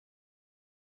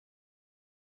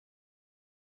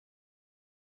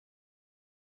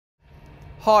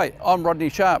Hi, I'm Rodney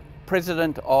Sharp,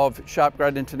 President of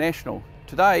SharpGrade International.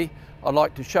 Today I'd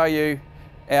like to show you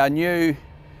our new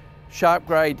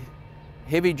SharpGrade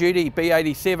Heavy Duty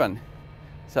B87.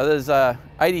 So there's a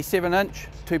 87 inch,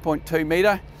 2.2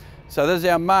 metre. So this is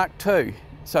our Mark II.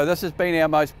 So this has been our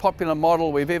most popular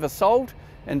model we've ever sold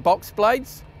in box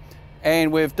blades,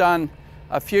 and we've done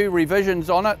a few revisions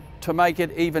on it to make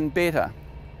it even better.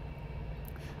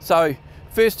 So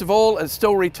first of all, it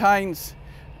still retains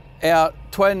our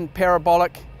twin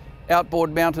parabolic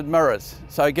outboard mounted mirrors,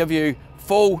 so give you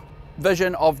full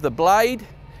vision of the blade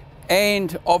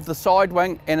and of the side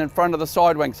wing and in front of the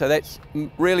side wing. So that's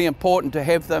really important to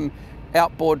have them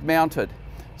outboard mounted.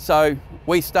 So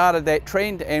we started that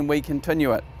trend and we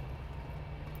continue it.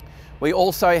 We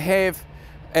also have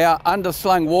our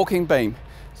underslung walking beam.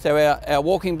 So our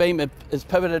walking beam is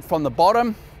pivoted from the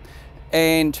bottom,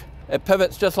 and it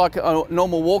pivots just like a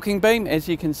normal walking beam, as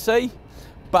you can see.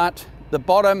 But the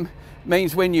bottom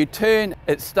means when you turn,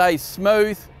 it stays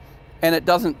smooth and it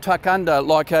doesn't tuck under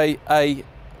like a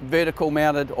vertical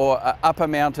mounted or a upper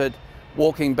mounted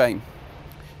walking beam.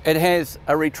 It has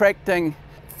a retracting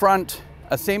front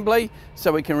assembly,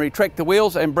 so we can retract the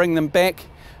wheels and bring them back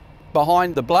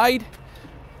behind the blade.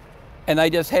 And they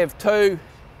just have two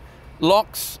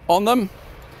locks on them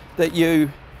that you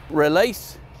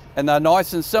release, and they're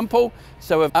nice and simple.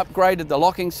 So we've upgraded the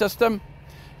locking system.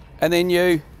 And then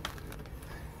you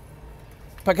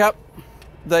pick up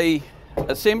the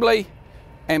assembly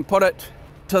and put it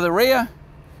to the rear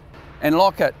and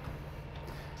lock it.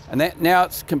 And that, now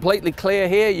it's completely clear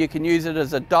here. You can use it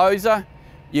as a dozer.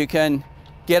 You can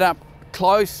get up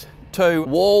close to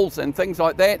walls and things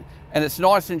like that. And it's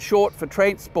nice and short for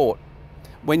transport.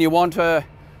 When you want to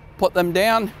put them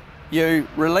down, you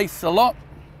release the lock.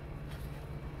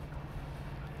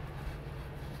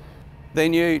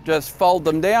 Then you just fold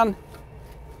them down,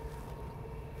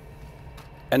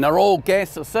 and they're all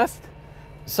gas assist,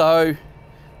 so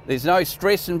there's no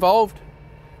stress involved.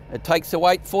 It takes the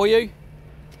weight for you.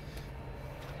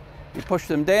 You push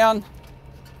them down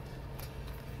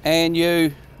and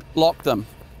you lock them.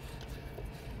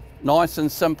 Nice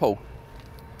and simple.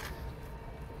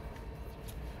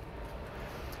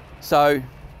 So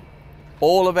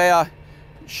all of our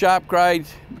SharpGrade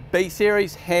B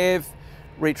series have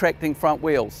retracting front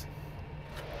wheels.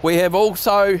 We have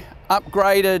also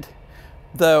upgraded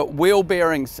the wheel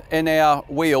bearings in our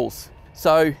wheels.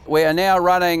 So we are now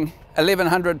running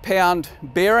 1100 pound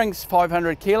bearings,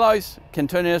 500 kilos,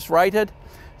 continuous rated.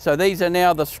 So these are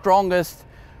now the strongest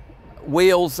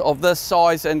wheels of this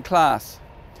size and class.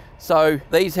 So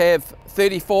these have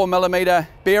 34 millimeter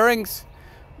bearings,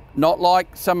 not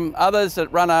like some others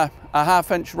that run a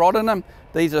half-inch rod in them.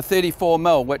 These are 34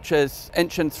 mil, which is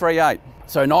 1 3/8.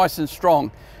 So nice and strong.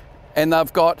 And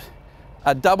they've got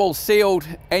a double sealed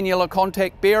annular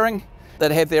contact bearing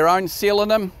that have their own seal in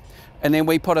them. And then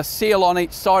we put a seal on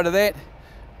each side of that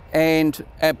and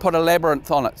put a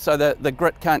labyrinth on it so that the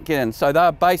grit can't get in. So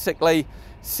they're basically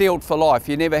sealed for life.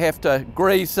 You never have to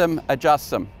grease them, adjust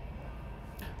them.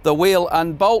 The wheel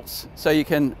unbolts, so you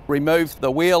can remove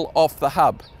the wheel off the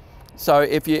hub. So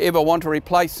if you ever want to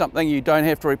replace something, you don't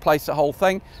have to replace the whole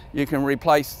thing. You can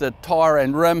replace the tyre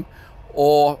and rim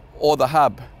or the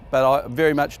hub, but I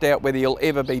very much doubt whether you'll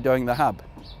ever be doing the hub.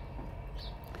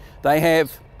 They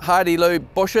have Hardy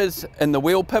Lube bushes in the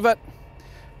wheel pivot,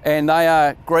 and they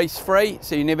are grease free,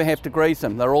 so you never have to grease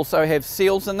them. They also have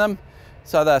seals in them,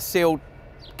 so they're sealed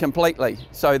completely,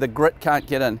 so the grit can't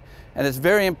get in. And it's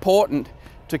very important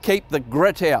to keep the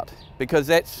grit out, because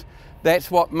that's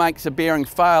what makes a bearing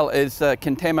fail, is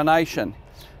contamination.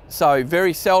 So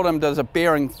very seldom does a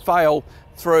bearing fail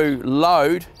through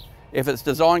load. If it's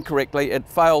designed correctly, it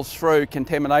fails through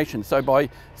contamination. So by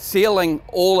sealing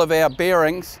all of our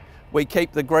bearings, we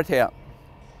keep the grit out.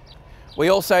 We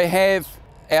also have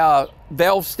our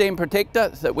valve stem protector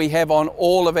that we have on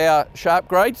all of our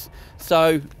SharpGrades.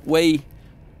 So we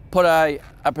put a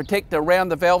protector around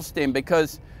the valve stem,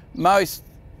 because most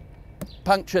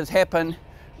punctures happen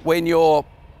when you're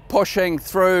pushing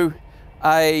through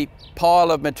a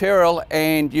pile of material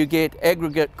and you get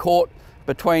aggregate caught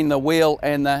between the wheel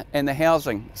and the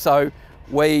housing. So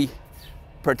we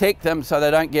protect them so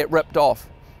they don't get ripped off.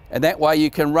 And that way you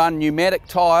can run pneumatic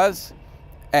tyres,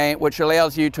 which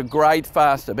allows you to grade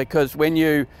faster, because when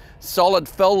you solid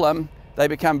fill them, they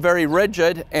become very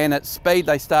rigid, and at speed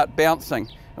they start bouncing.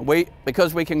 And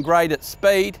because we can grade at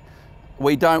speed,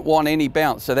 we don't want any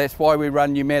bounce. So that's why we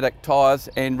run pneumatic tyres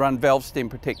and run valve stem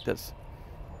protectors.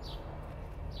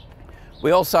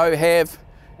 We also have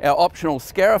our optional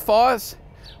scarifiers,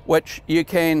 which you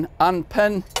can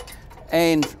unpin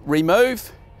and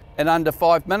remove in under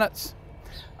 5 minutes.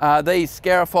 These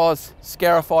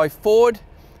scarify forward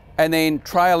and then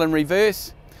trail in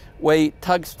reverse. We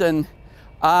tungsten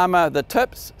armour the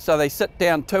tips so they sit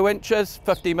down 2 inches,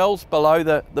 50 mils below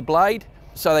the blade,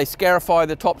 so they scarify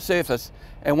the top surface.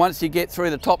 And once you get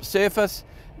through the top surface,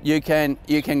 you can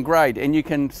grade, and you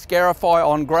can scarify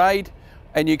on grade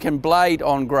and you can blade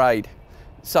on grade.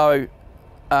 So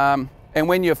and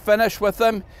when you're finished with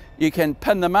them, you can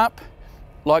pin them up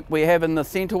like we have in the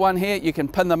center one here. You can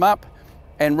pin them up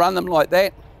and run them like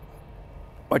that,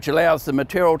 which allows the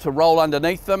material to roll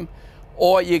underneath them,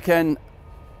 or you can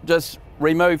just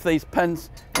remove these pins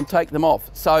and take them off.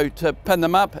 So to pin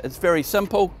them up, it's very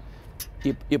simple.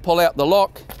 You pull out the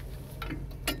lock,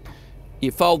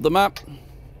 you fold them up,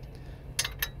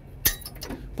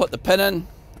 put the pin in,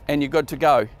 and you're good to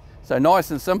go. So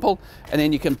nice and simple. And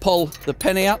then you can pull the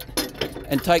pin out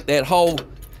and take that whole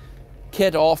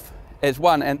kit off as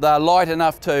one, and they're light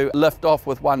enough to lift off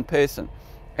with one person.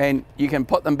 And you can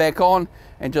put them back on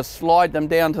and just slide them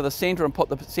down to the center and put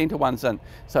the center ones in.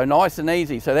 So nice and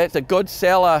easy. So that's a good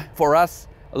seller for us.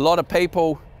 A lot of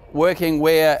people working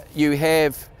where you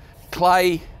have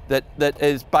clay that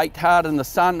is baked hard in the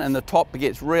sun and the top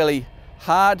gets really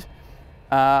hard,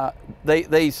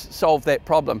 these solve that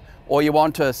problem. Or you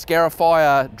want to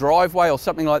scarify a driveway or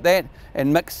something like that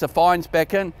and mix the fines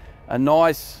back in, a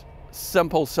nice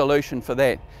simple solution for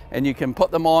that. And you can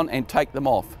put them on and take them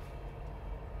off.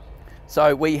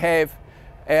 So we have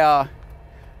our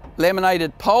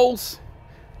laminated poles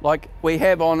like we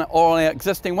have on all our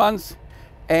existing ones,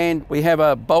 and we have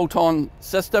a bolt-on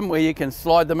system where you can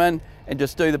slide them in and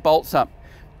just do the bolts up.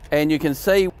 And you can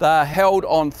see they're held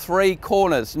on 3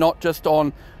 corners, not just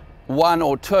on 1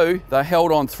 or 2, they're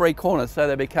held on 3 corners, so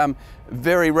they become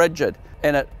very rigid,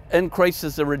 and it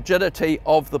increases the rigidity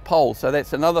of the pole. So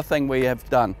that's another thing we have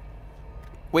done.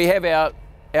 We have our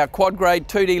QuadRod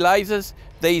 2D lasers.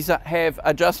 These have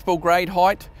adjustable grade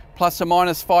height, plus or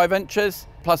minus 5 inches,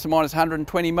 plus or minus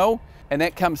 120 mil, and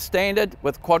that comes standard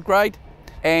with QuadRod.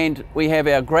 And we have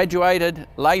our graduated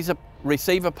laser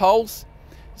receiver poles,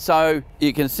 so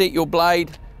you can set your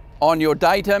blade on your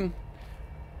datum,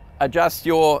 adjust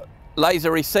your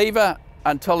laser receiver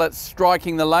until it's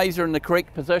striking the laser in the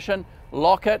correct position,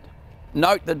 lock it,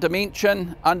 note the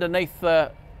dimension underneath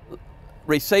the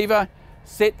receiver,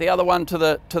 set the other one to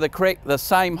the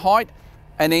same height,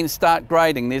 and then start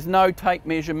grading. There's no tape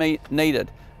measure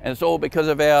needed, and it's all because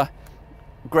of our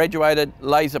graduated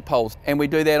laser poles. And we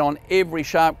do that on every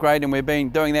SharpGrade, and we've been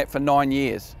doing that for 9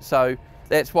 years. So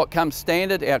that's what comes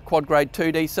standard, our QuadRod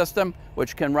 2D system,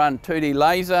 which can run 2D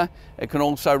laser. It can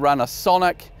also run a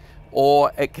sonic,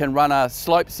 or it can run a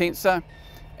slope sensor.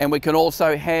 And we can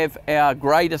also have our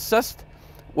grade assist,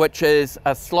 which is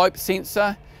a slope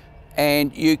sensor,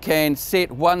 and you can set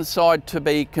one side to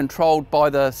be controlled by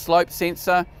the slope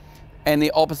sensor and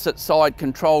the opposite side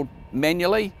controlled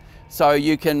manually. So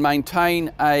you can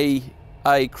maintain a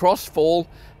crossfall,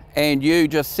 and you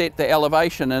just set the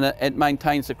elevation and it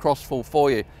maintains the crossfall for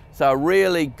you. So a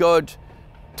really good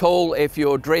tool if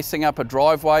you're dressing up a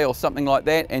driveway or something like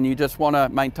that and you just want to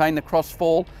maintain the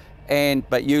crossfall,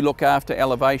 but you look after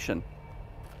elevation.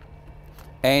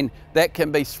 And that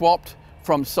can be swapped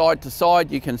from side to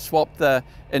side. You can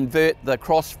invert the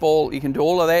crossfall, you can do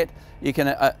all of that. You can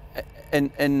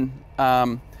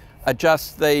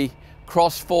adjust the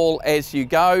crossfall as you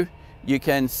go. You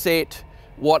can set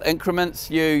what increments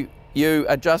you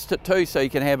adjust it to, so you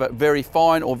can have it very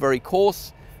fine or very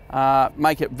coarse.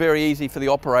 Make it very easy for the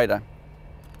operator.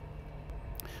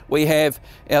 We have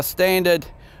our standard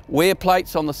wear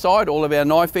plates on the side, all of our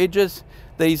knife edges.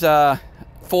 These are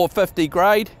 450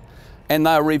 grade, and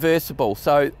they're reversible.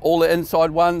 So all the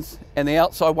inside ones and the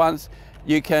outside ones,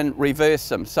 you can reverse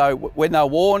them. So when they're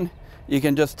worn, you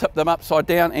can just tip them upside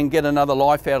down and get another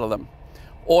life out of them.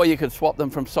 Or you can swap them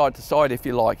from side to side if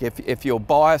you like. If you're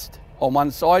biased on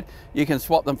one side, you can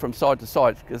swap them from side to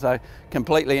side because they're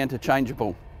completely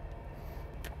interchangeable.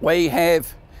 We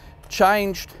have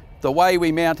changed the way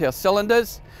we mount our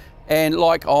cylinders, and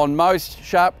like on most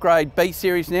SharpGrade B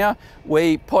series now,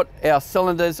 we put our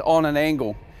cylinders on an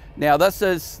angle. Now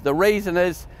the reason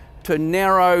is to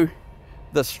narrow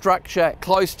the structure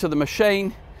close to the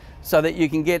machine so that you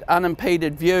can get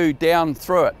unimpeded view down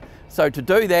through it. So to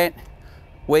do that,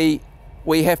 we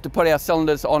have to put our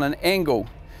cylinders on an angle,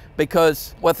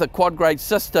 because with the QuadRod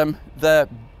system, the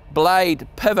blade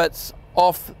pivots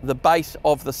off the base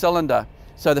of the cylinder.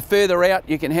 So the further out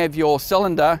you can have your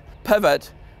cylinder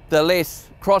pivot, the less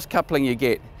cross coupling you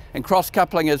get. And cross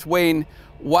coupling is when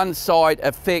one side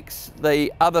affects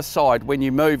the other side when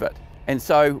you move it. And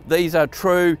so these are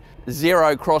true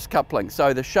zero cross coupling.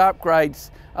 So the SharpGrades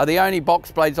are the only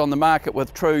box blades on the market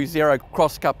with true zero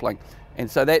cross coupling. And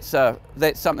so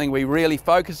that's something we really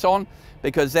focus on,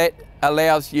 because that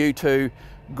allows you to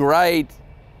grade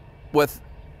with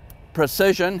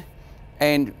precision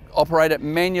and operate it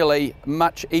manually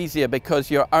much easier, because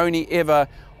you're only ever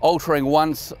altering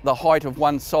the height of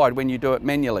one side when you do it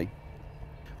manually.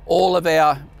 All of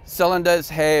our cylinders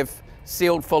have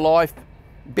sealed for life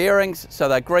bearings, so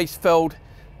they're grease filled,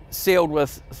 sealed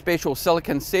with special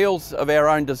silicone seals of our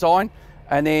own design,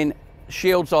 and then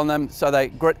shields on them so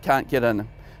that grit can't get in them.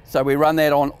 So we run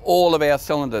that on all of our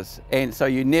cylinders, and so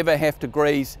you never have to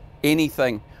grease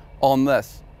anything on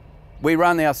this. We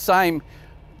run our same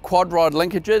QuadRod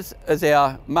linkages as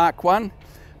our Mark 1,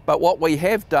 but what we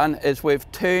have done is we've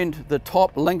turned the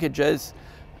top linkages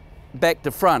back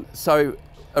to front. So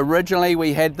originally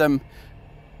we had them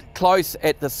close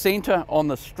at the center on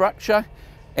the structure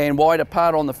and wide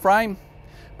apart on the frame,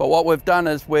 but what we've done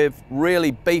is we've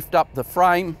really beefed up the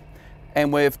frame,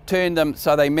 and we've turned them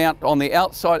so they mount on the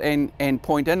outside and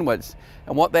point inwards.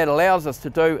 And what that allows us to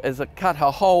do is cut a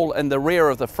hole in the rear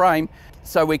of the frame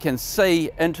so we can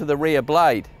see into the rear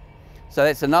blade. So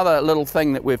that's another little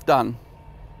thing that we've done.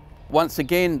 Once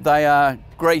again, they are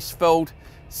grease filled,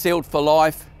 sealed for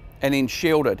life, and then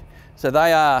shielded. So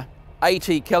they are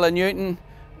 80 kilonewton,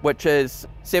 which is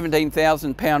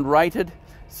 17,000 pound rated.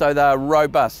 So they're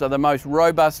robust, so the most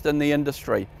robust in the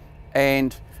industry.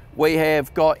 And we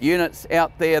have got units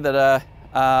out there that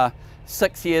are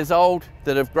 6 years old,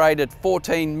 that have graded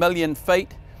 14 million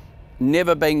feet,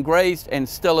 never been greased, and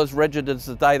still as rigid as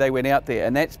the day they went out there.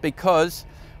 And that's because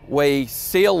we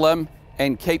seal them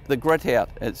and keep the grit out.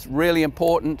 It's really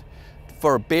important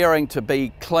for a bearing to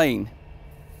be clean.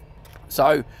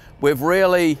 So we've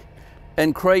really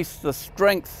increased the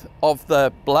strength of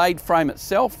the blade frame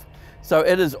itself. So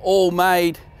it is all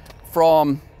made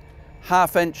from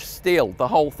 1/2 inch steel, the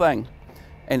whole thing.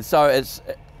 And so it's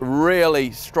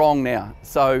really strong now.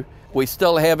 So we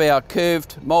still have our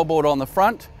curved moldboard on the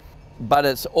front, but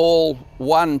it's all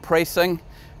one pressing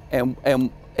and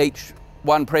each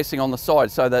one pressing on the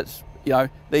side. So that's, you know,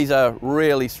 these are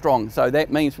really strong. So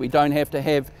that means we don't have to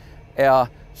have our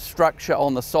structure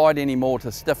on the side anymore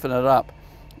to stiffen it up.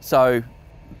 So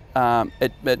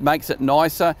it makes it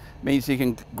nicer, means you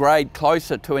can grade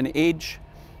closer to an edge,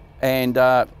 and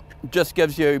just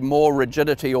gives you more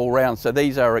rigidity all round. So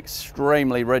these are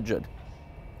extremely rigid.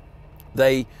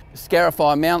 The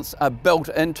Scarifier mounts are built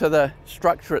into the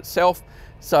structure itself,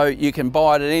 so you can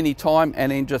buy it at any time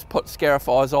and then just put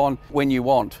Scarifiers on when you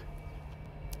want.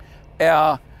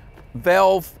 Our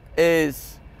valve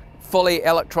is fully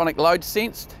electronic load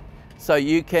sensed, so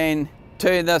you can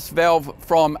turn this valve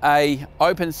from a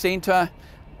open center,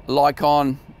 like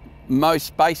on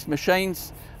most base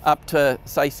machines, up to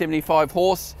say 75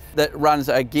 horse that runs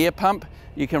a gear pump.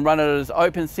 You can run it as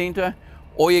open center,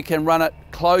 or you can run it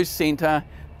closed center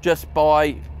just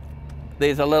by,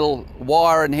 there's a little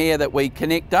wire in here that we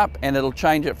connect up, and it'll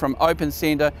change it from open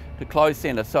center to closed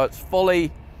center. So it's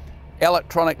fully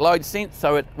electronic load sense,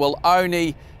 so it will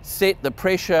only set the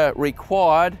pressure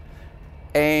required.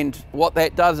 And what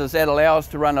that does is that allows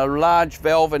us to run a large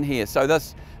valve in here. So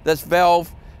this valve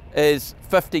is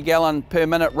 50 gallon per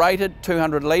minute rated,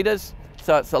 200 litres.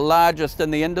 So it's the largest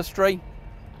in the industry.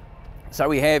 So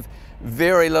we have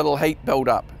very little heat build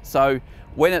up. So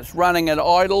when it's running at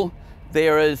idle,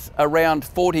 there is around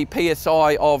 40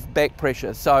 PSI of back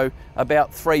pressure. So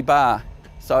about 3 bar.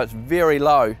 So it's very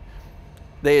low.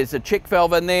 There's a check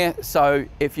valve in there. So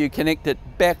if you connect it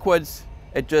backwards,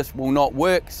 it just will not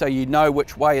work, so you know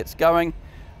which way it's going.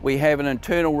 We have an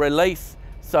internal release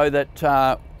so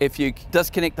that if you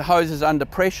disconnect the hoses under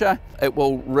pressure, it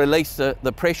will release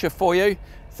the pressure for you.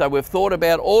 So we've thought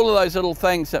about all of those little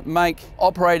things that make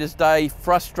operator's day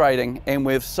frustrating, and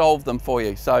we've solved them for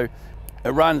you. So it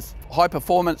runs high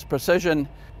performance precision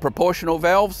proportional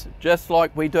valves, just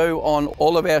like we do on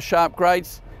all of our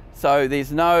SharpGrades. So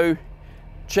there's no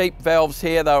cheap valves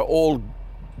here, they're all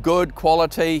good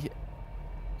quality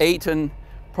Eaton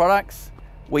products.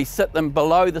 We sit them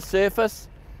below the surface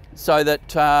so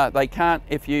that they can't,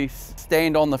 if you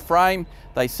stand on the frame,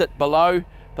 they sit below.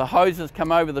 The hoses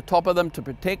come over the top of them to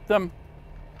protect them.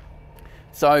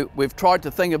 So we've tried to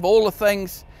think of all the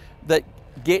things that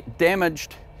get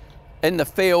damaged in the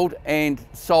field and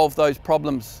solve those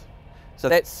problems. So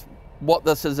that's what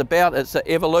this is about. It's an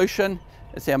evolution.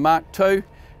 It's our Mark II,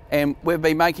 and we've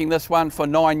been making this one for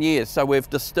 9 years. So we've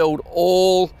distilled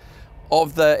all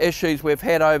of the issues we've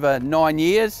had over 9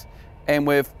 years, and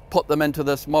we've put them into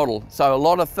this model. So a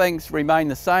lot of things remain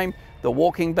the same. The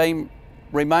walking beam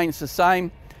remains the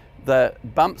same. The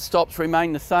bump stops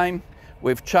remain the same.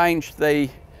 We've changed the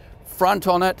front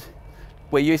on it.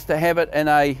 We used to have it in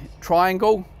a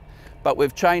triangle, but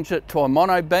we've changed it to a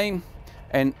mono beam.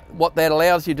 And what that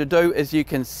allows you to do is you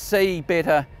can see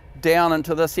better down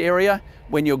into this area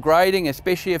when you're grading,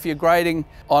 especially if you're grading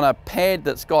on a pad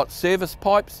that's got service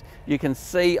pipes. You can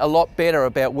see a lot better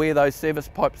about where those service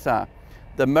pipes are.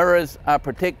 The mirrors are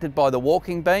protected by the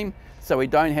walking beam, so we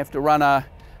don't have to run a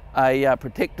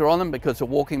protector on them because the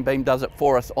walking beam does it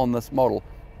for us on this model.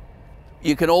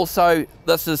 You can also,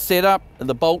 this is set up,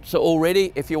 the bolts are all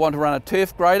ready. If you want to run a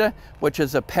turf grader, which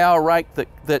is a power rake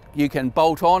that you can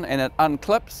bolt on and it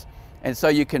unclips, and so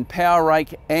you can power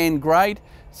rake and grade.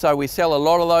 So we sell a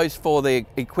lot of those for the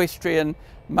equestrian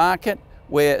market,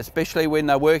 where especially when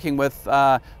they're working with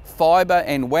fibre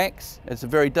and wax. It's a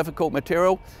very difficult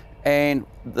material, and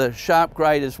the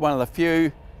SharpGrade is one of the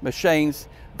few machines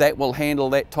that will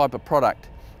handle that type of product.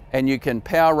 And you can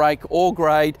power rake or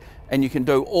grade, and you can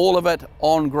do all of it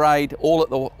on grade all at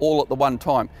the one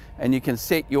time. And you can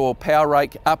set your power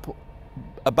rake up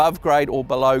above grade or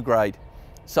below grade.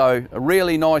 So a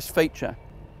really nice feature.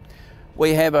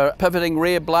 We have a pivoting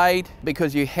rear blade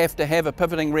because you have to have a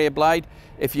pivoting rear blade.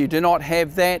 If you do not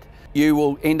have that, you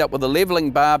will end up with a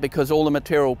leveling bar because all the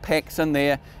material packs in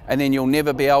there, and then you'll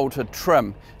never be able to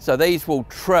trim. So these will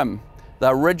trim.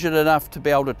 They're rigid enough to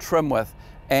be able to trim with.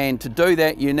 And to do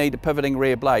that, you need a pivoting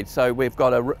rear blade. So we've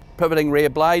got a pivoting rear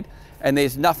blade, and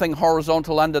there's nothing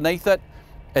horizontal underneath it.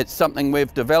 It's something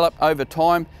we've developed over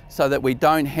time so that we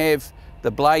don't have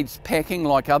the blades packing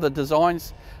like other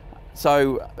designs.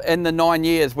 So in the 9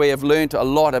 years, we have learned a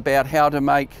lot about how to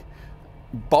make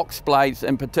box blades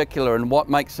in particular, and what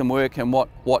makes them work and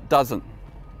what doesn't.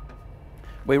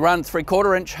 We run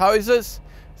 3/4 inch hoses,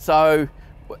 so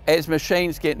as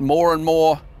machines get more and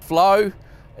more flow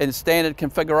in standard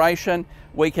configuration,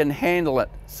 we can handle it.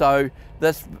 So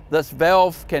this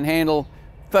valve can handle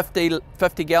 50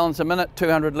 gallons a minute,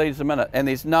 200 litres a minute, and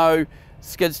there's no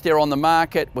skid steer on the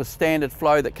market with standard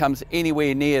flow that comes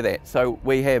anywhere near that. So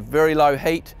we have very low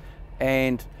heat,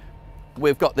 and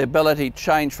we've got the ability to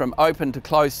change from open to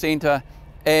closed centre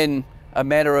in a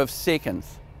matter of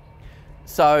seconds.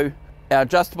 So our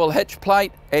adjustable hitch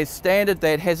plate, as standard,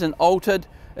 that hasn't altered.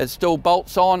 It still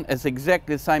bolts on. It's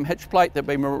exactly the same hitch plate that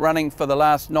we've been running for the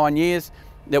last 9 years,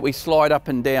 that we slide up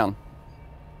and down.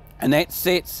 And that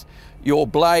sets your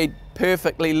blade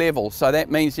perfectly level. So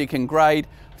that means you can grade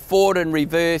forward and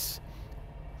reverse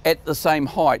at the same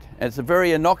height. It's a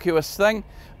very innocuous thing,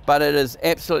 but it is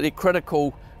absolutely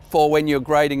critical for when you're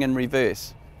grading in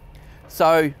reverse.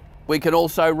 So we can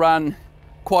also run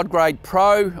QuadRod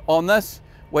Pro on this,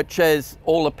 which is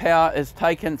all the power is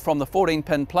taken from the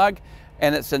 14-pin plug,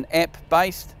 and it's an app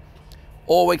based.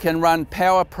 Or we can run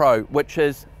Power Pro, which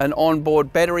is an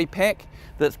onboard battery pack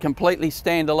that's completely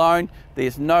standalone.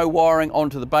 There's no wiring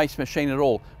onto the base machine at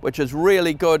all, which is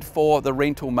really good for the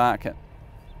rental market.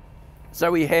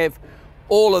 So we have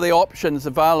all of the options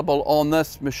available on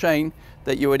this machine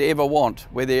that you would ever want,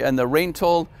 whether in the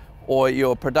rental or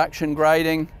your production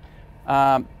grading.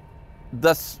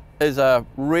 This is a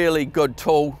really good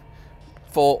tool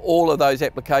for all of those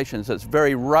applications. It's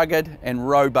very rugged and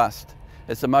robust.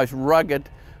 It's the most rugged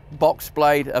box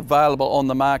blade available on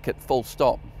the market, full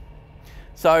stop.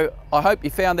 So I hope you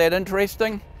found that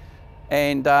interesting,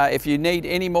 and if you need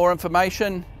any more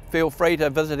information, feel free to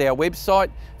visit our website,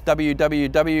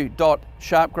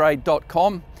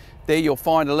 www.sharpgrade.com. There you'll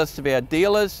find a list of our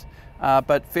dealers,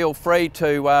 but feel free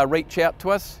to reach out to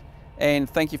us, and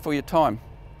thank you for your time.